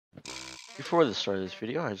Before the start of this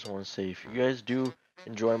video, I just want to say if you guys do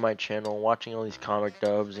enjoy my channel, watching all these comic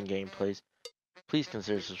dubs and gameplays, please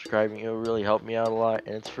consider subscribing. It will really help me out a lot,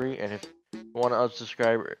 and it's free. And if you want to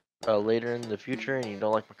unsubscribe later in the future and you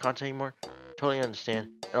don't like my content anymore, totally understand.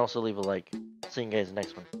 And also leave a like. See you guys in the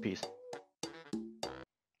next one. Peace.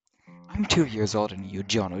 I'm 2 years older than you,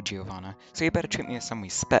 John Giovanna, so you better treat me with some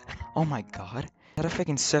respect. Oh my god, is that a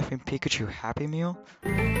freaking surfing Pikachu Happy Meal?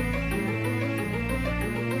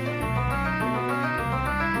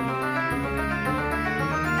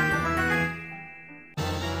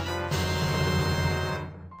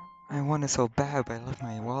 I want it so bad, but I left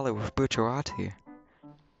my wallet with Bucciarati.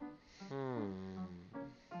 Hmm.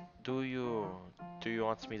 Do you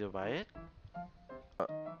want me to buy it?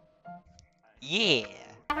 Yeah!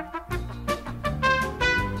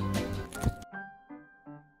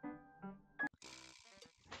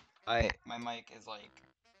 My mic is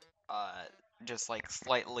just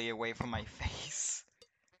slightly away from my face.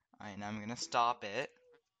 Alright, now I'm gonna stop it.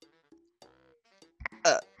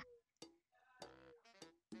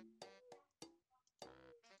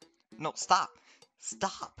 No, stop!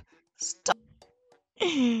 Stop! Stop!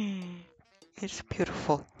 It's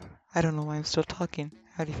beautiful. I don't know why I'm still talking.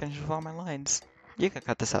 How do you finish with all my lines? You can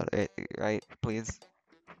cut this out, right? Please.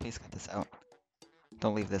 Please cut this out.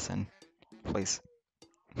 Don't leave this in. Please.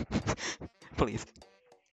 Please.